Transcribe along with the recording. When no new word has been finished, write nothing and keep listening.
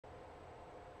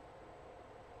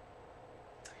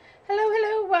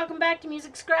welcome back to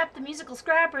Music Scrap, the Musical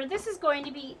Scrapper. This is going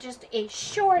to be just a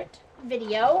short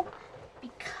video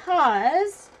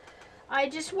because I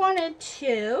just wanted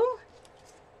to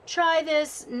try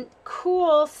this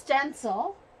cool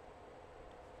stencil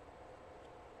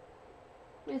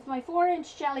with my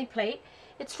 4-inch jelly plate.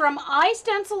 It's from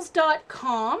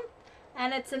istencils.com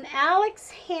and it's an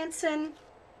Alex HAnsen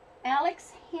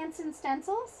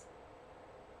stencils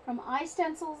from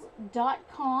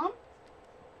istencils.com.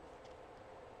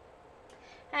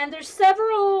 And there's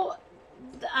several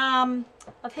of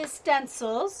his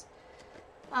stencils.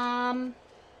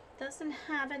 Doesn't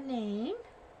have a name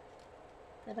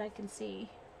that I can see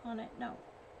on it, no.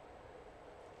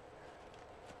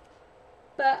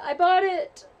 But I bought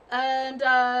it and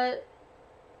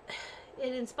it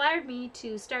inspired me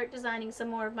to start designing some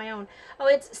more of my own. Oh,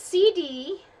 it's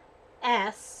CDS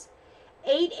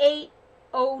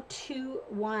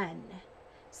 88021.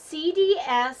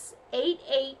 CDS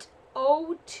 88021.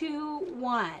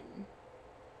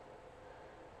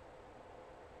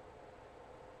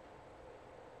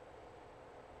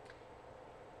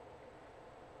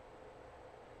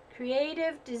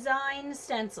 Creative Design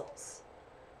Stencils.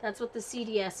 That's what the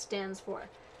CDS stands for.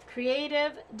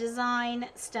 Creative Design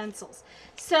Stencils.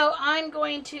 So I'm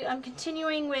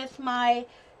continuing with my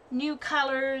new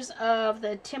colors of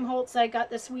the Tim Holtz I got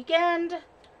this weekend.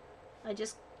 I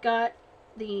just got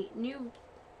the new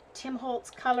Tim Holtz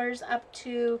colors up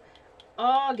to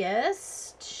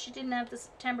August. She didn't have the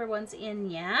September ones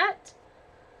in yet.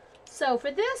 So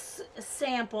for this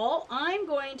sample, I'm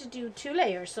going to do 2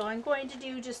 layers. So I'm going to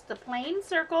do just the plain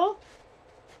circle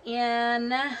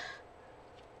in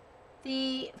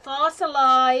the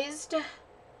fossilized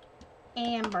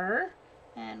amber.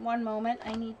 And one moment,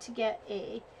 I need to get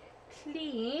a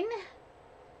clean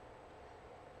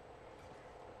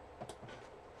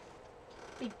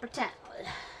paper towel.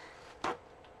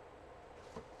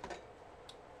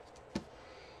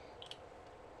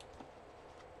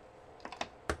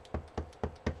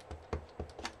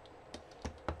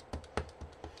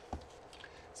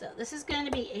 So this is going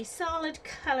to be a solid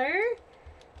color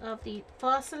of the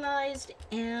fossilized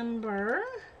amber.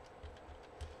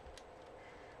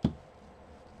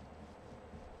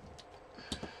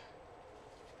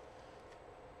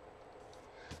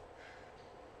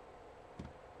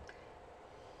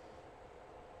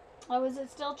 Oh, is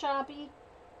it still choppy?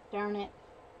 Darn it.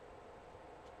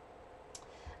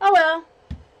 Oh well.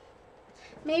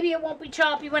 Maybe it won't be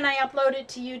choppy when I upload it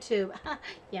to YouTube.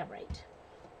 Yeah, right.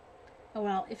 Oh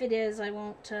well, if it is, I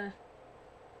won't,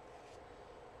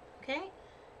 okay.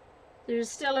 There's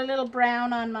still a little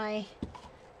brown on my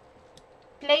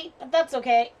plate, but that's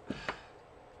okay.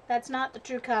 That's not the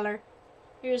true color.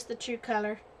 Here's the true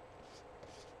color.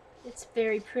 It's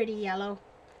very pretty yellow.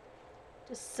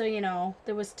 Just so you know,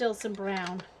 there was still some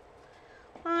brown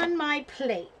on my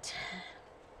plate.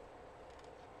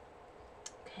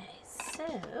 Okay,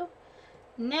 so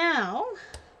now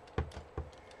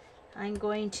I'm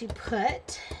going to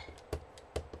put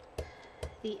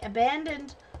the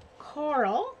abandoned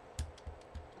coral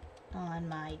on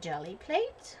my jelly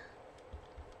plate.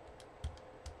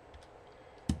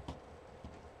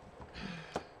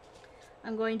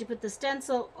 I'm going to put the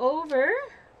stencil over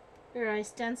where I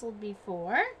stenciled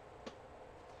before,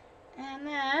 and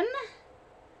then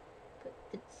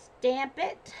stamp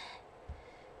it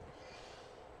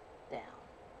down.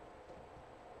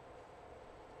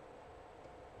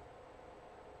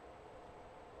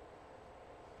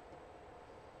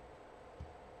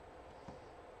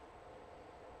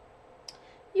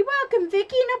 You're welcome,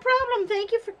 Vicky. No problem.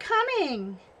 Thank you for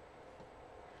coming.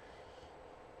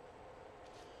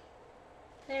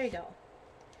 There we go.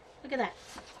 Look at that.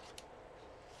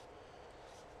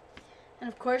 And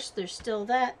of course, there's still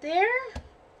that there.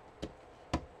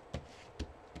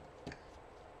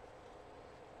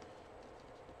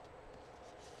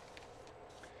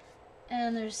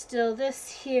 And there's still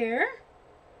this here.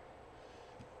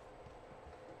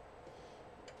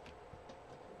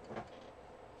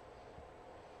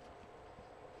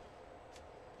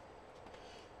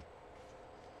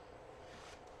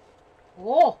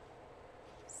 Oh,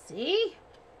 see?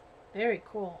 Very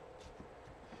cool.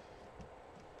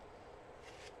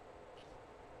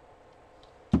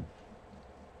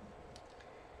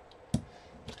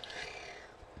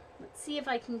 Let's see if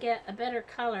I can get a better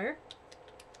color.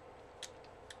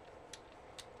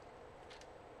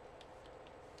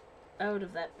 Out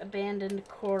of that abandoned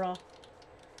coral.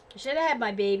 I should have had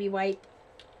my baby wipe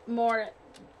more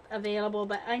available,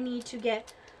 but I need to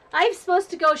get... I'm supposed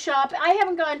to go shop. I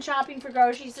haven't gone shopping for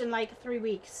groceries in like 3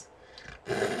 weeks.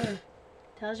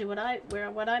 Tells you what I've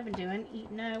been doing,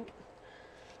 eating out.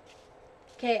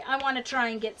 Okay, I want to try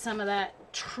and get some of that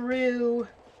true...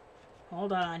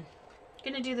 Hold on.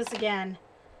 Gonna do this again.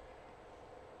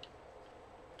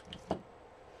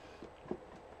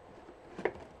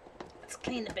 Let's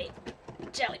clean the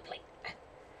jelly plate.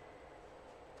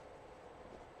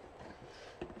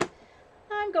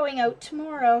 I'm going out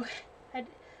tomorrow.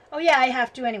 Oh yeah, I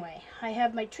have to anyway. I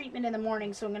have my treatment in the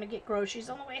morning, so I'm gonna get groceries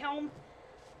on the way home.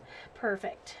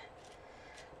 Perfect.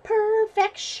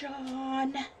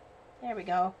 Perfection. There we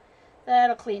go.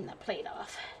 That'll clean the plate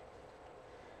off.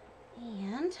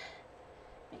 And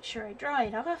make sure I dry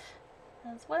it off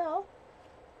as well.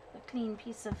 A clean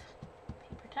piece of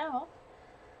paper towel.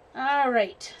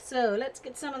 Alright, so let's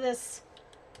get some of this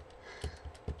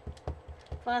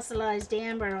fossilized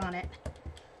amber on it.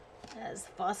 As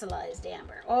fossilized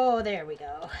amber. Oh, there we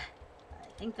go.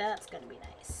 I think that's going to be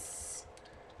nice.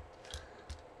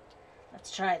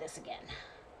 Let's try this again.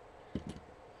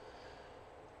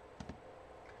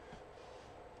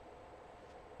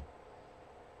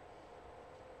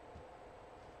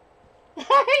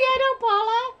 I know,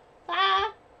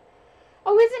 Paula.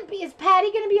 Oh, is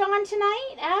Patty going to be on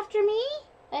tonight after me?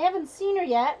 I haven't seen her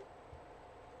yet.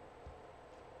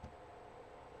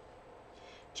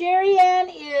 Jerry Ann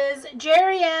is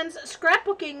Jerry Ann's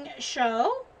scrapbooking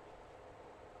show.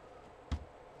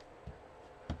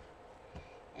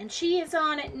 And she is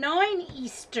on at 9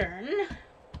 Eastern.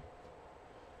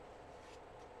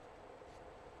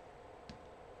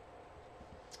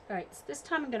 Alright, so this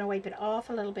time I'm going to wipe it off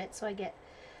a little bit so I get...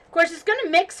 Of course, it's going to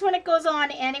mix when it goes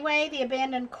on anyway. The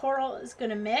abandoned coral is going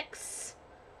to mix.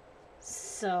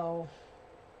 So...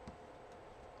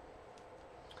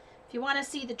 if you want to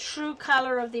see the true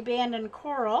color of the abandoned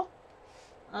coral,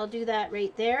 I'll do that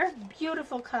right there.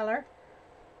 Beautiful color.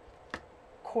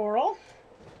 Coral.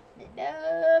 I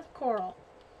love coral.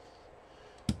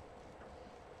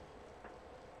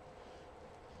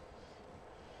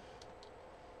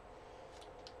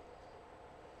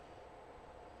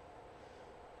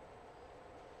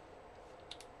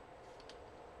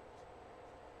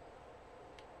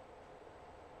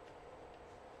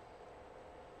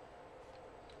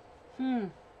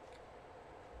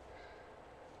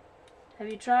 Have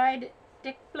you tried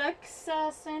Dick Blick's,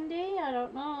 Cindy? I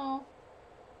don't know.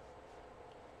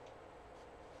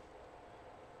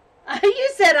 You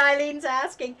said Eileen's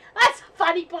asking. That's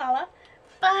funny, Paula.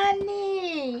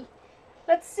 Funny.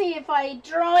 Let's see if I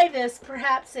dry this.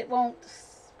 Perhaps it won't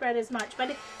spread as much.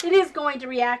 But it is going to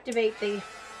reactivate the...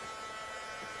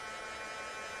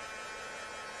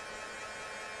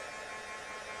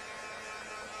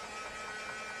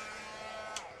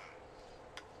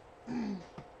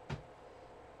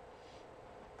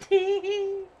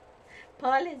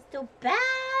 Paula's so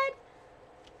bad.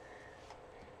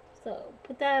 So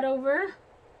put that over.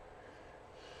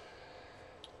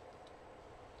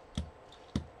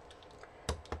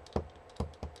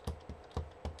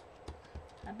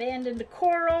 Abandoned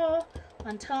coral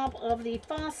on top of the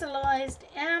fossilized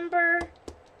amber.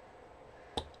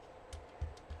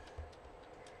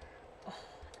 Oh,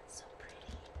 that's so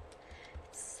pretty.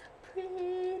 It's so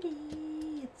pretty.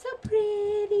 It's so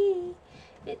pretty.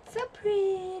 It's so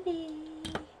pretty.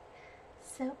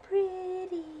 So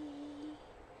pretty.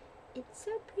 It's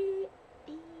so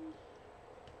pretty.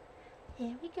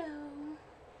 There we go.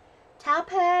 Tell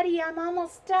Patty I'm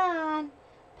almost done.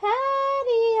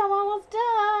 Patty, I'm almost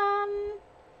done.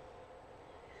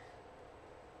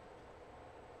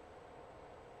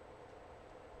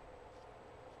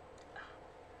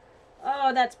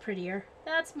 Oh, that's prettier.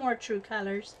 That's more true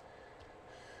colors.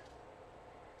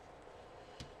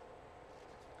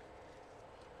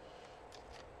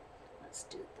 Let's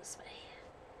do it this way.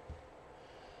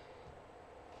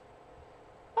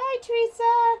 Bye,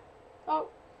 Teresa.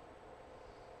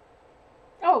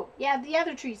 Oh, yeah, the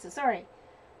other Teresa, sorry.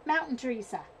 Mountain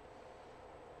Teresa.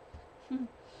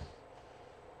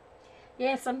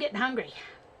 Yes, I'm getting hungry.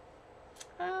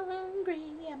 Hungry,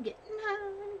 I'm getting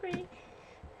hungry.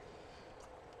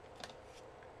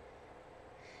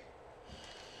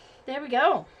 There we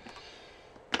go.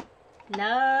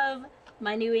 Love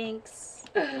my new inks.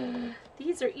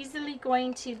 These are easily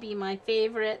going to be my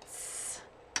favorites.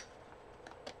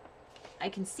 I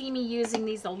can see me using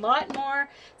these a lot more.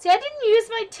 See, I didn't use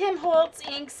my Tim Holtz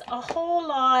inks a whole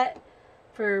lot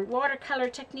for watercolor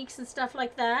techniques and stuff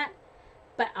like that.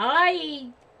 But I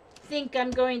think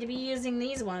I'm going to be using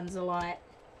these ones a lot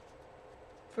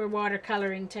for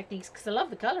watercoloring techniques because I love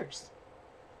the colors.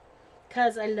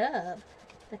 Because I love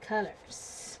the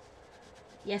colors.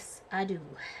 Yes, I do.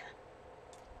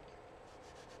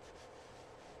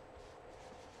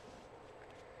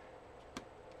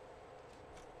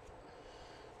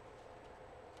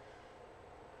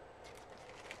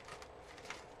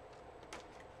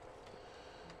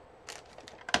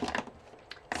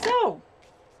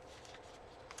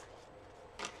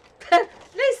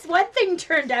 Nothing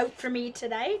turned out for me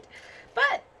tonight.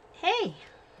 But, hey,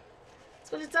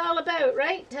 that's what it's all about,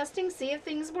 right? Testing, see if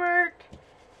things work.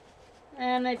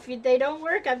 And if they don't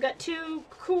work, I've got 2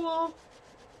 cool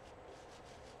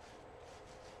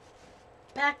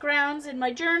backgrounds in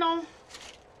my journal.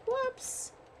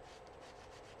 Whoops.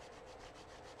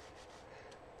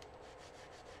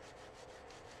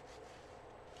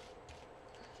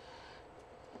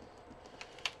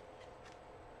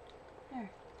 There.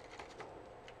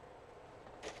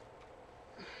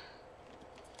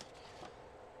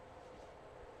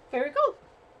 Very cool.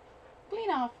 Clean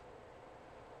off.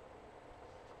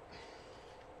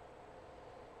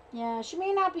 Yeah, she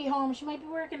may not be home. She might be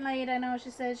working late. I know she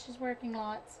says she's working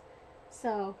lots.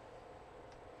 So,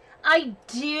 I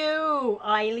do,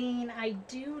 Eileen. I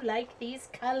do like these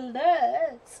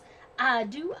colors. I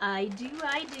do.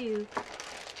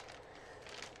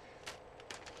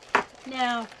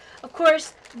 Now, of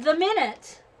course, the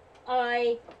minute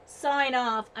I sign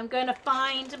off, I'm going to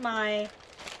find my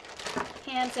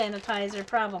hand sanitizer,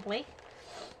 probably.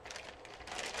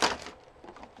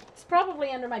 It's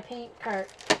probably under my paint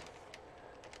cart.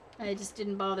 I just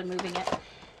didn't bother moving it.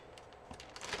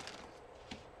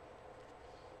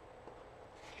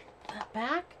 That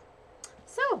back.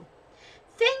 So,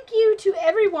 thank you to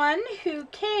everyone who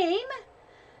came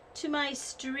to my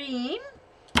stream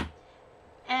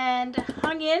and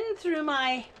hung in through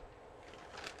my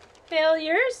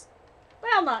failures.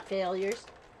 Well, not failures.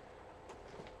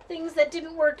 Things that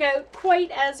didn't work out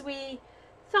quite as we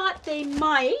thought they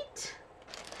might,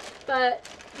 but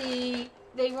they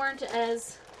weren't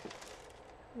as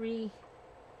You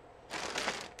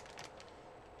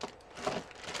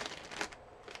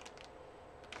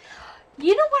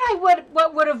know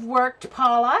what would have worked,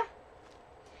 Paula?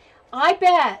 I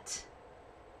bet,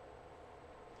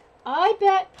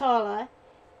 Paula,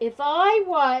 if I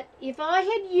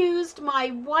had used my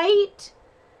white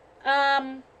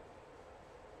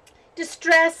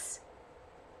distress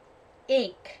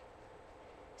ink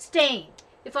stain,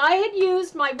 if I had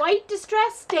used my white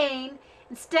distress stain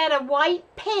instead of white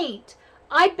paint,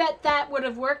 I bet that would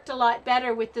have worked a lot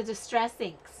better with the distress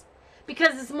inks,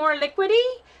 because it's more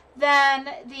liquidy than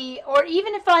or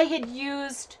even if I had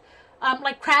used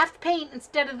like craft paint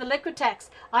instead of the Liquitex,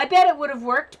 I bet it would have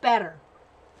worked better.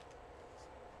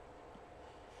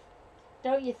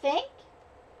 Don't you think?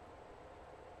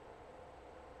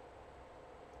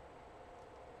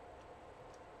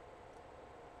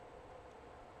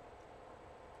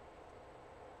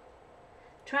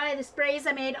 Try the sprays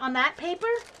I made on that paper?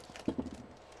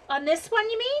 On this one,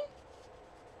 you mean?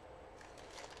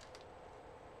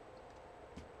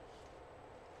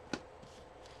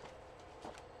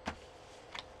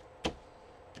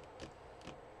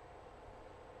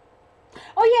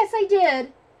 Oh, yes,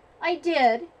 I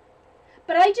did.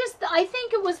 But I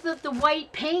think it was that the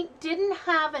white paint didn't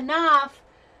have enough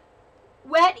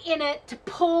wet in it to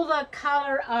pull the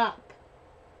color up.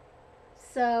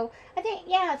 So, I think,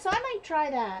 yeah, so I might try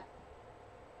that.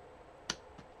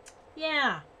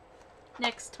 Yeah,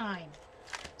 next time.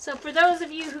 So, for those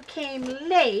of you who came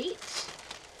late,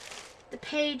 the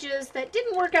pages that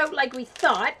didn't work out like we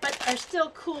thought, but are still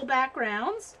cool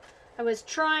backgrounds, I was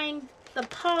trying the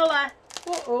Paula,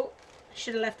 I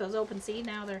should have left those open, see,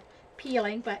 now they're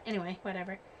peeling, but anyway,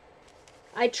 whatever.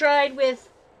 I tried with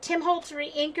Tim Holtz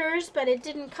Inkers, but it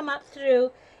didn't come up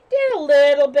through. Did a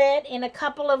little bit in a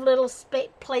couple of little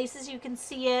places you can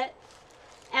see it.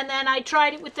 And then I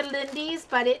tried it with the Lindy's,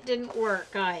 but it didn't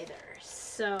work either.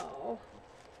 So,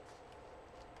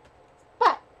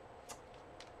 but,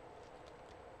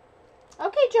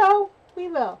 okay, Joe, we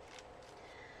will.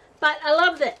 But I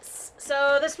love this.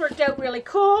 So this worked out really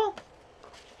cool.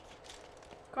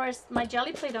 Of course, my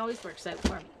jelly plate always works out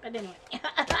for me. But anyway.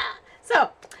 So,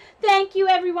 thank you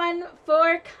everyone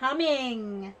for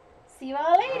coming. See you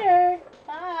all later.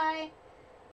 Bye.